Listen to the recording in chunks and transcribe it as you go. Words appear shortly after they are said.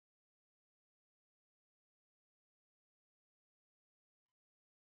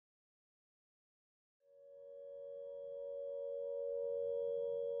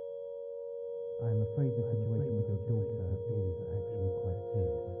afraid the situation with your daughter is actually quite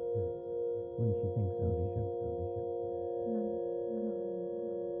serious. Wouldn't you think so, Alicia?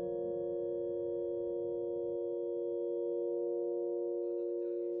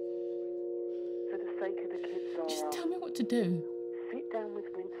 For the sake of the kids, Zahra. Just tell me what to do. Sit down with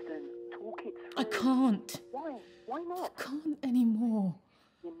Winston. Talk it through. I can't. Why? Why not? I can't anymore.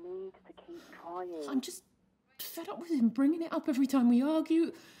 You need to keep trying. I'm just fed up with him bringing it up every time we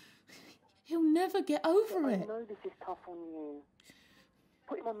argue. He'll never get over it. I know this is tough on you.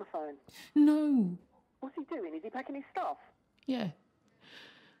 Put him on the phone. No. What's he doing? Is he packing his stuff? Yeah.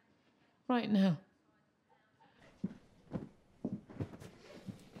 Right now.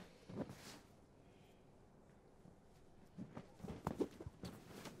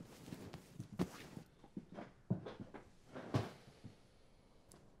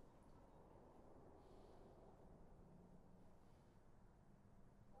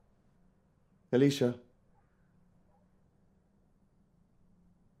 Alicia.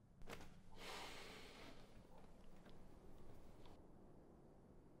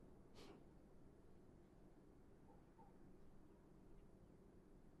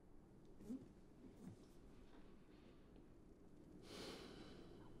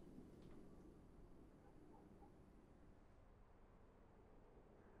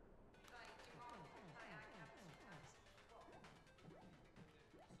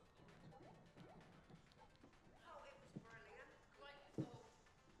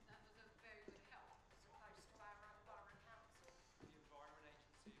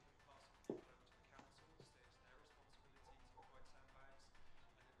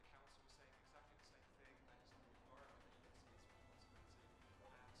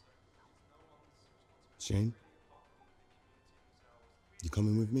 Shane? You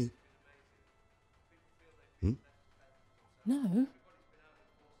coming with me? No.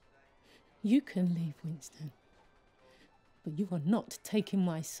 You can leave, Winston. But you are not taking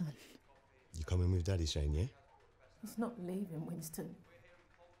my son. You coming with Daddy, Shane, yeah? He's not leaving, Winston.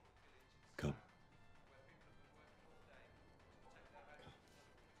 Come.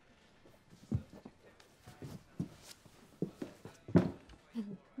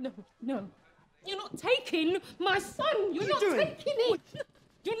 No, no. You're not taking my son. You're not taking it.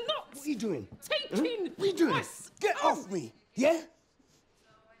 You're not. What are you doing? Taking. What are you doing? my son. Get off me, yeah?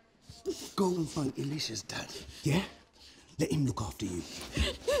 Go and find Alicia's dad, yeah? Let him look after you.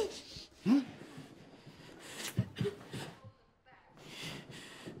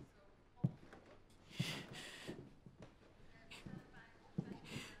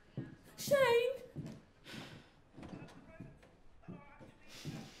 Shane.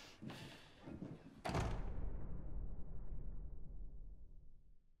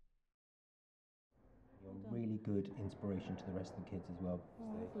 Really good inspiration to the rest of the kids as well.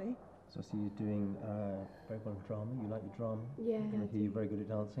 Lovely. So I see you doing very well in drama. You like your drama? Yeah. I hear you're very good at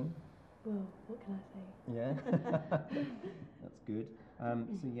dancing. Well, what can I say? Yeah, that's good.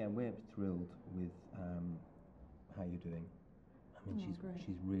 So yeah, we're thrilled with how you're doing. I mean,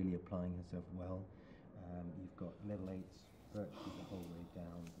 she's really applying herself well. You've got level 8s virtually the whole way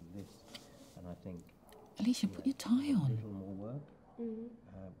down the list, and I think Alicia, put your tie on. A little more work.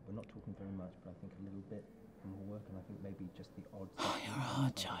 We're not talking very much, but I think a little bit more work, and I think maybe just the odd. Oh, you're a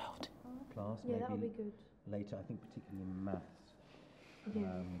hard child. Class, Yeah, maybe that would be good. later. I think particularly in maths.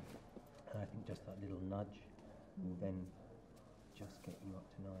 Yeah. And I think just that little nudge will then just get you up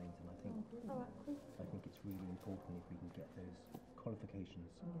to 9s, and I think I think it's really important if we can get those qualifications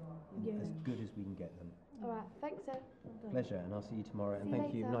as good as we can get them. All right, thanks, sir. Pleasure, and I'll see you tomorrow. And See you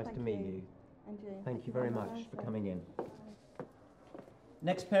thank you. later. Nice to meet you. And you. Thank you very much for coming in.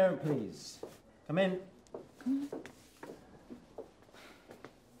 Next parent, please. Come in.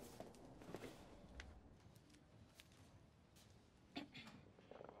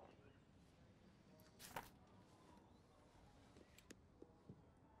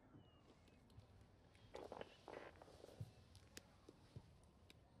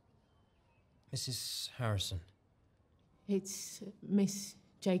 Mrs. Harrison. It's Miss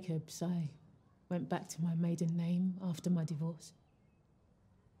Jacobs. I went back to my maiden name after my divorce.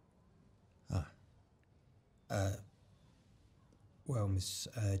 Well, Miss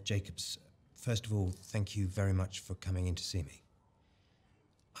Jacobs, first of all, thank you very much for coming in to see me.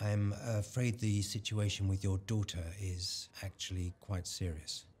 I'm afraid the situation with your daughter is actually quite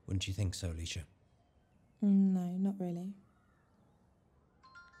serious. Wouldn't you think so, Alicia? No, not really.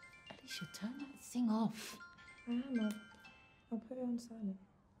 Alicia, turn that thing off. I am. I'll put it on silent.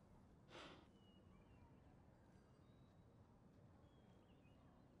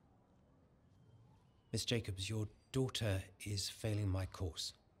 Miss Jacobs, your daughter is failing my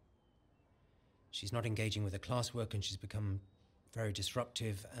course. She's not engaging with her classwork, and she's become very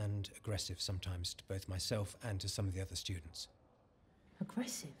disruptive and aggressive sometimes to both myself and to some of the other students.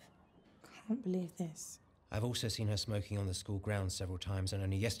 Aggressive? Can't believe this. I've also seen her smoking on the school grounds several times, and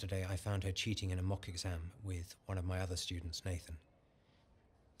only yesterday I found her cheating in a mock exam with one of my other students, Nathan.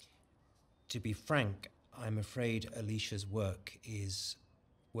 To be frank, I'm afraid Alicia's work is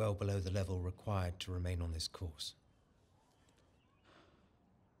well below the level required to remain on this course.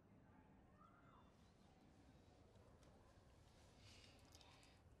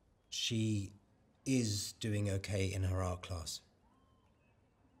 She is doing okay in her art class.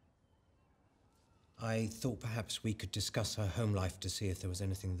 I thought perhaps we could discuss her home life to see if there was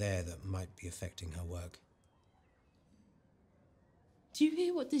anything there that might be affecting her work. Do you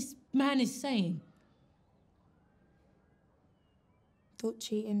hear what this man is saying? Thought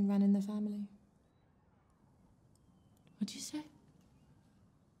cheating ran in the family. What'd you say?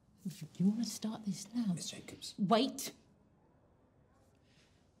 You want to start this now? Miss Jacobs. Wait.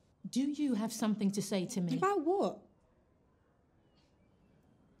 Do you have something to say to me? About what?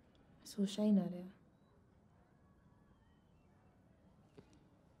 I saw Shane earlier.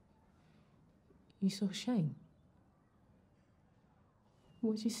 You saw Shane?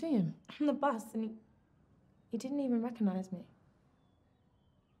 Where'd you see him? On the bus, and he didn't even recognise me.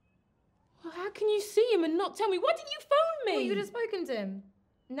 Well, how can you see him and not tell me? Why didn't you phone me? Well, you would have spoken to him.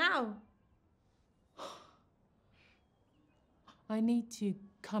 Now. I need to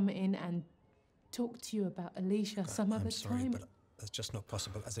come in and talk to you about Alicia some other I'm sorry, time. but that's just not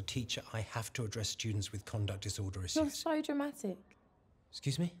possible. As a teacher, I have to address students with conduct disorder issues. You're so dramatic.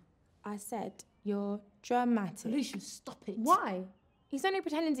 Excuse me? I said you're dramatic. Alicia, stop it. Why? He's only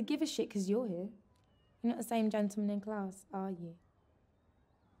pretending to give a shit because you're here. You're not the same gentleman in class, are you?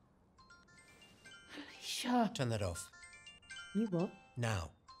 Alicia. Turn that off. You what?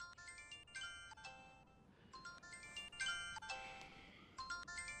 Now.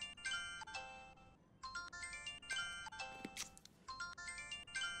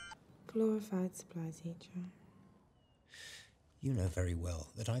 Glorified supply teacher. You know very well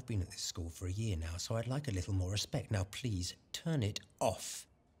that I've been at this school for a year now, so I'd like a little more respect. Now, please, turn it off.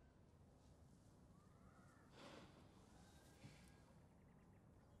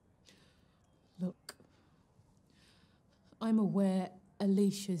 Look, I'm aware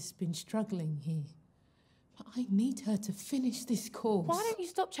Alicia's been struggling here, but I need her to finish this course. Why don't you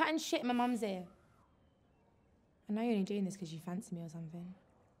stop chatting shit in my mum's ear? I know you're only doing this because you fancy me or something.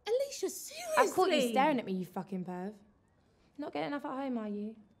 Alicia, seriously? I caught you staring at me, you fucking perv. Not getting enough at home, are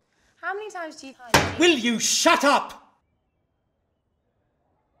you? How many times do you... Will you shut up?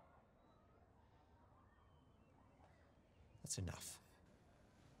 That's enough.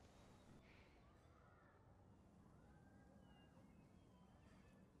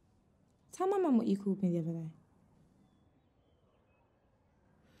 Tell my mum what you called me the other day.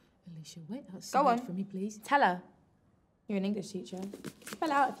 Alicia, wait outside Go on. for me, please. Tell her. You're an English teacher.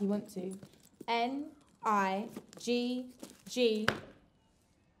 Spell out if you want to. N-I-G-G.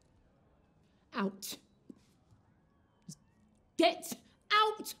 Out. Get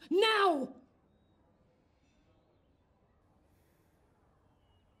out now!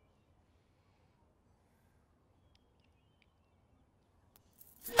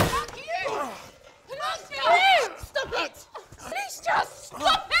 Fuck you! Alicia! Stop it! Alicia,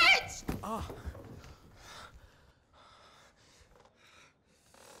 stop it!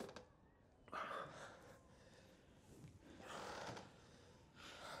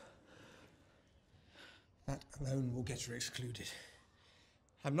 That alone will get her excluded.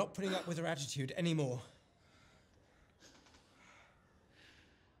 I'm not putting up with her attitude anymore.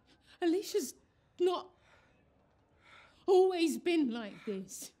 Alicia's not always been like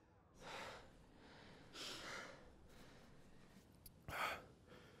this.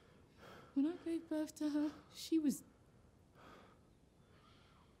 When I gave birth to her, she was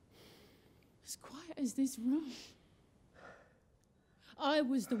as quiet as this room. I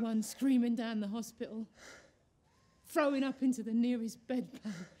was the one screaming down the hospital, throwing up into the nearest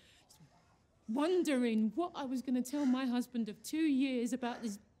bedpan, wondering what I was going to tell my husband of 2 years about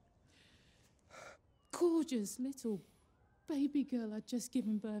this gorgeous little baby girl I'd just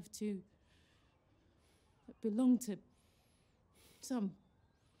given birth to that belonged to some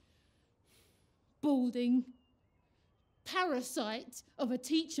balding parasite of a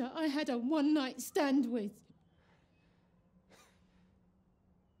teacher I had a one-night stand with.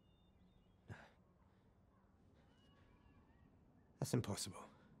 That's impossible.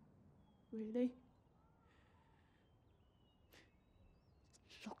 Really?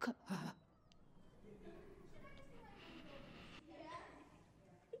 Look at her.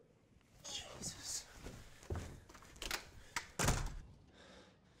 Jesus.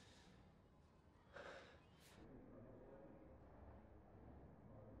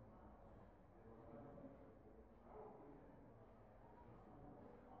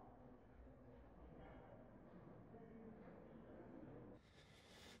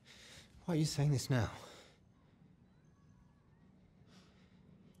 Why are you saying this now?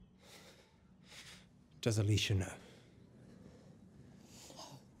 Does Alicia know?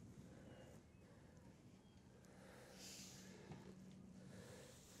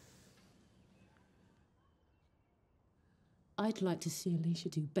 I'd like to see Alicia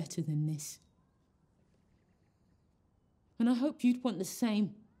do better than this. And I hope you'd want the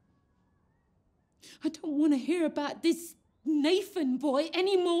same. I don't want to hear about this Nathan boy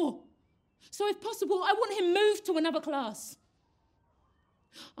anymore. So if possible, I want him moved to another class.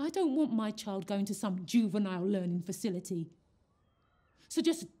 I don't want my child going to some juvenile learning facility. So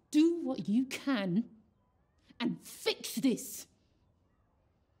just do what you can and fix this.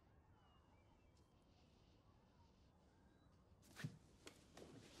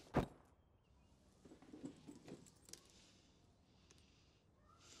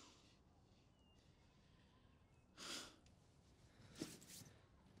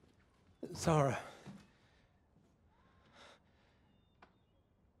 Zahra.